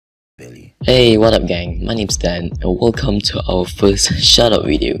Hey, what up gang, my name's Dan and welcome to our first shoutout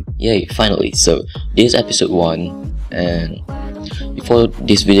video. Yay, finally. So this is episode 1 and before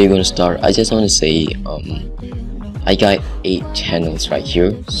this video gonna start, I just want to say I got 8 channels right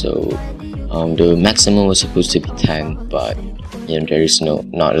here. So the maximum was supposed to be 10, but you know there is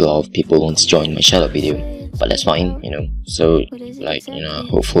not a lot of people want to join my shoutout video, but that's fine, you know. So like, you know,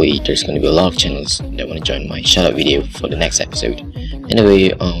 hopefully there's gonna be a lot of channels that want to join my shoutout video for the next episode.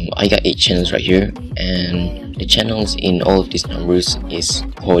 Anyway, I got 8 channels right here, and the channels in all of these numbers is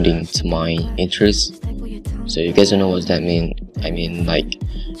according to my interests. So you guys don't know what that mean. I mean, like,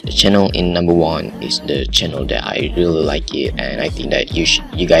 the channel in number 1 is the channel that I really like it, and I think that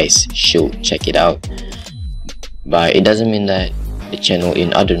you guys should check it out. But it doesn't mean that the channel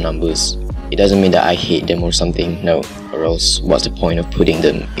in other numbers, it doesn't mean that I hate them or something. No, or else what's the point of putting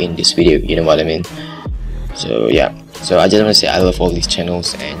them in this video? You know what I mean? So yeah. So I just want to say I love all these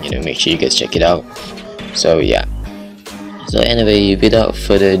channels, and you know, make sure you guys check it out. So yeah. So anyway, without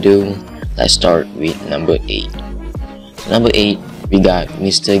further ado, let's start with number 8. So number 8, we got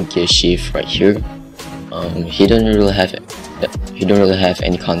Mr. Gearshift right here. He don't really have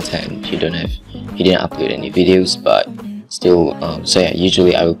any content. He didn't upload any videos, but still, so yeah,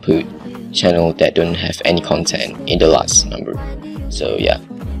 usually I will put channel that don't have any content in the last number. So yeah.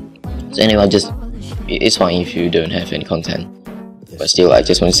 So anyway, it's fine if you don't have any content, but still I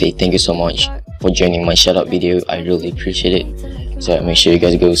just want to say thank you so much for joining my shoutout video. I really appreciate it. So make sure you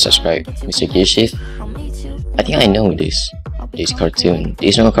guys go subscribe Mr. Gearshift. I think I know this cartoon.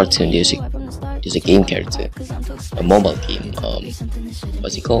 There's no cartoon, there's a game character, a mobile game.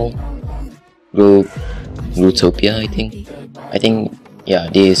 What's it called? Growtopia, I think yeah,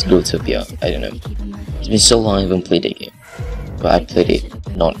 this is Growtopia. I don't know, it's been so long I haven't played the game, but I played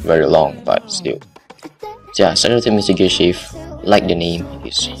it not very long, but still. So yeah, shout out to Mr. Gearshift. Like the name,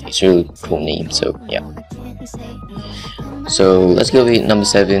 it's a really cool name. So yeah. So let's go with number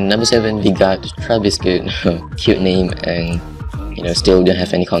 7. Number 7, we got Travis Good. Cute name, and you know, still don't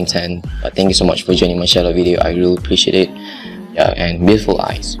have any content. But thank you so much for joining my shoutout video. I really appreciate it. Yeah, and beautiful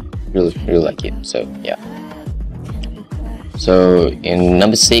eyes. Really like it. So yeah. So in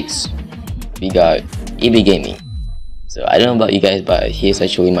number 6, we got EB Gaming. So I don't know about you guys, but he's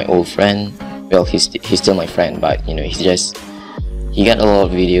actually my old friend. Well, he's still my friend, but you know, he got a lot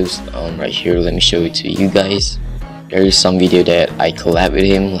of videos right here. Let me show it to you guys. There is some video that I collab with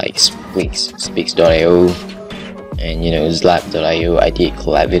him, like Speaks.io, and you know, Zlap.io. I did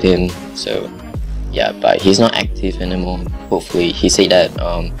collab with him. So yeah, but he's not active anymore. Hopefully, he said that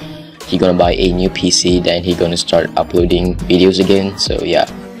he gonna buy a new PC, then he gonna start uploading videos again. So yeah.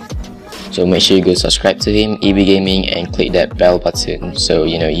 So make sure you go subscribe to him, EB Gaming, and click that bell button so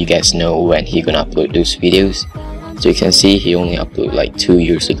you know, you guys know when he gonna upload those videos. So you can see he only uploaded like 2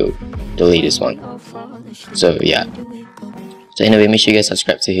 years ago, the latest one. So yeah. So anyway, make sure you guys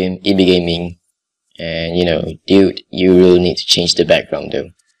subscribe to him, EB Gaming, and you know, dude, you really need to change the background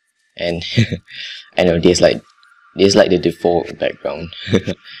though. And I know there's like the default background.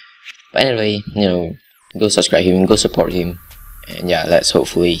 But anyway, you know, go subscribe him, go support him. And yeah, let's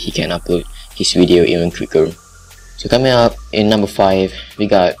hopefully he can upload his video even quicker. So coming up in number 5, we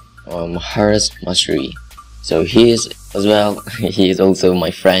got Harsh Mastery. So he is as well. He is also my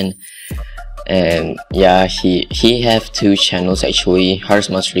friend, and yeah, he have 2 channels actually. Harsh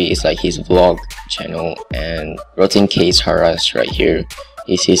Mastery is like his vlog channel, and Rotten Case Harsh right here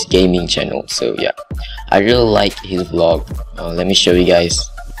is his gaming channel. So yeah, I really like his vlog. Let me show you guys.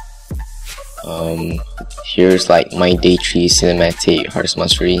 Here's like my day 3 cinematic Harsh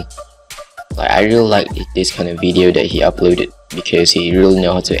Mastery. Like, I really like this kind of video that he uploaded because he really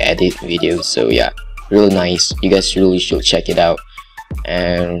know how to edit videos. So yeah, really nice. You guys really should check it out.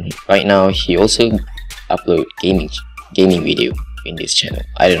 And right now he also upload gaming video in this channel.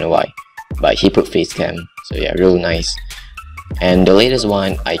 I don't know why, but he put face cam. So yeah, really nice. And the latest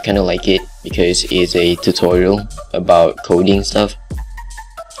one, I kind of like it because it's a tutorial about coding stuff,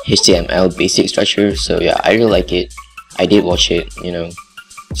 HTML basic structure. So yeah, I really like it. I did watch it, you know.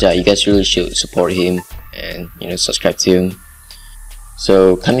 So yeah, you guys really should support him and you know, subscribe to him.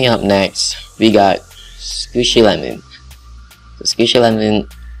 So coming up next, we got Squishy Lemon. So Squishy Lemon,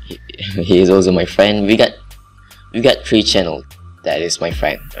 he is also my friend. We got 3 channels that is my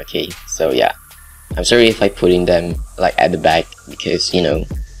friend. Okay, so yeah, I'm sorry if I putting them like at the back because you know,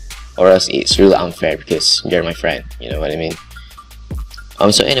 or else it's really unfair because you're my friend. You know what I mean?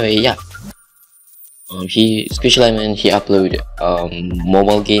 So anyway, yeah. Squishy Lemon, he upload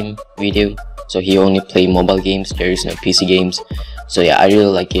mobile game video. So he only play mobile games. There is no PC games. So yeah, I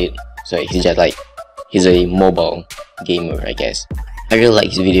really like it. So he's just like, he's a mobile gamer, I guess. I really like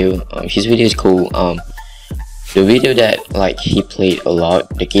his video. His video is cool. The video that like he played a lot,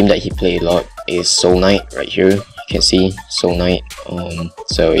 the game that he played a lot is Soul Knight. Right here you can see Soul Knight.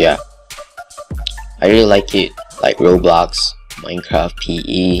 So yeah, I really like it. Like Roblox, Minecraft,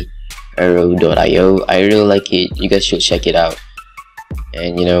 PE, Arrow.io. I really like it. You guys should check it out.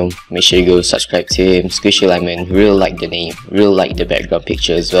 And you know, make sure you go subscribe to him. Squishy Lemon, really like the name, really like the background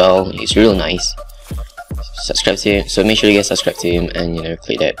picture as well. It's real nice. Subscribe to him, so make sure you guys subscribe to him and you know,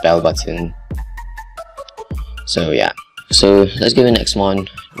 click that bell button. So yeah, so let's go to the next one.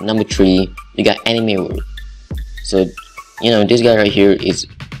 Number 3, we got Anime World. So you know, this guy right here is,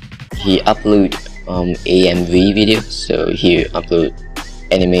 he upload AMV videos. So he upload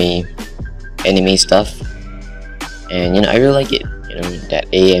anime stuff, and you know, I really like it. You know, that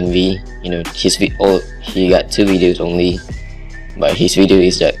AMV, you know, he got 2 videos only, but his video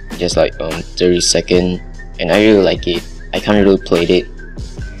is that just like 30 seconds, and I really like it. I can't really play it.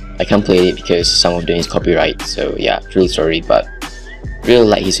 I can't play it because some of them is copyright, so yeah, really sorry, but really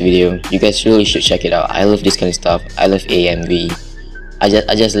like his video. You guys really should check it out. I love this kind of stuff. I love AMV. I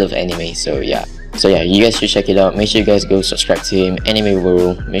just love anime. So yeah, you guys should check it out. Make sure you guys go subscribe to him, Anime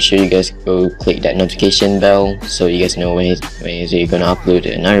World. Make sure you guys go click that notification bell so you guys know when he's gonna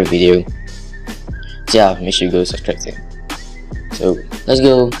upload another video. So yeah, make sure you go subscribe to him. So let's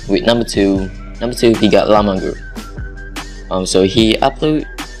go with number 2. Number 2, he got Lamanguru. So he upload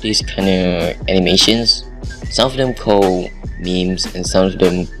these kind of animations. Some of them call memes and some of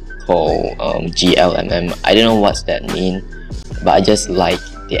them call GLMM. I don't know what's that mean, but I just like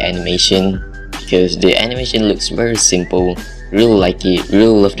the animation because the animation looks very simple. Really like it. Really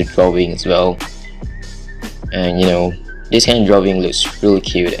love the drawing as well. And you know, this kind of drawing looks really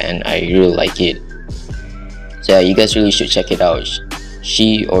cute and I really like it. So yeah, you guys really should check it out.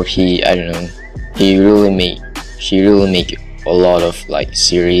 She or he, I don't know, she really make a lot of like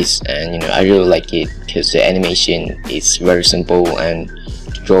series, and you know, I really like it because the animation is very simple and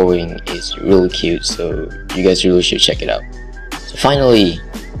the drawing is really cute. So you guys really should check it out. So finally,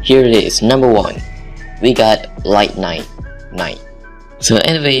 here it is, number 1, we got Light Knight. So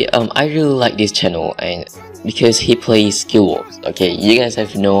anyway, I really like this channel, and because he plays Skill Wars. Okay, you guys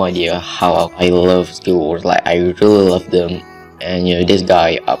have no idea how I love Skill Wars. Like, I really love them. And you know, this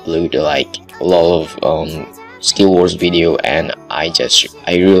guy uploaded like a lot of Skill Wars video, and I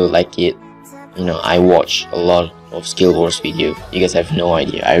really like it. You know, I watch a lot of Skill Wars video. You guys have no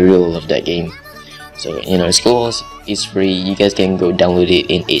idea. I really love that game. So you know, Skill Wars is free. You guys can go download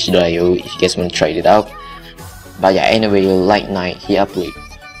it in itch.io if you guys want to try it out. But yeah, anyway, Light Knight, he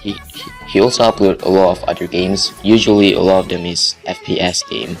also upload a lot of other games. Usually a lot of them is FPS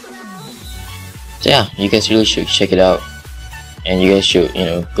game. So yeah, you guys really should check it out. And you guys should, you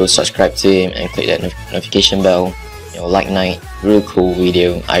know, go subscribe to him and click that notification bell. You know, Light Knight, really cool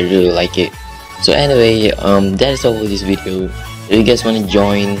video. I really like it. So anyway, that is all for this video. If you guys want to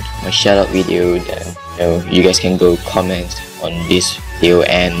join my shout out video, then you know, you guys can go comment on this video,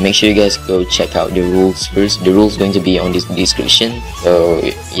 and make sure you guys go check out the rules first. The rules going to be on this description. So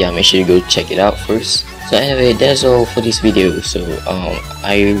yeah, make sure you go check it out first. So anyway, that's all for this video. So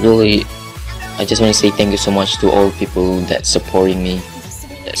I just want to say thank you so much to all people that supporting me,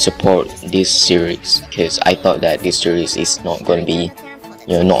 that support this series, because I thought that this series is not going to be,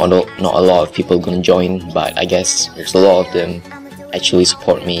 you know, not a lot of people going to join, but I guess there's a lot of them actually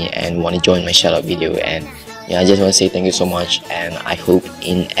support me and want to join my shout out video. And yeah, I just want to say thank you so much, and I hope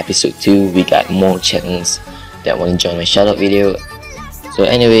in episode 2 we got more channels that want to join my shout out video. So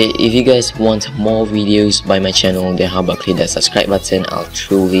anyway, if you guys want more videos by my channel, then how about click that subscribe button. I'll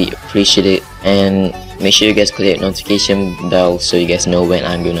truly appreciate it. And make sure you guys click that notification bell so you guys know when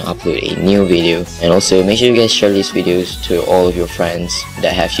I'm gonna upload a new video. And also make sure you guys share these videos to all of your friends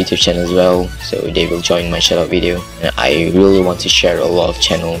that have YouTube channels as well, so they will join my shout out video. And I really want to share a lot of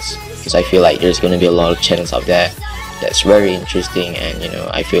channels because I feel like there's gonna be a lot of channels out there that's very interesting, and you know,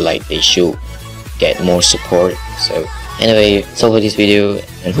 I feel like they should get more support. So anyway, that's all for this video,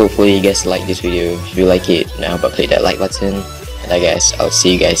 and hopefully you guys like this video. If you like it, now but click that like button, and I guess I'll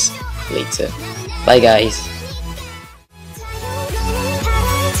see you guys later. Bye guys.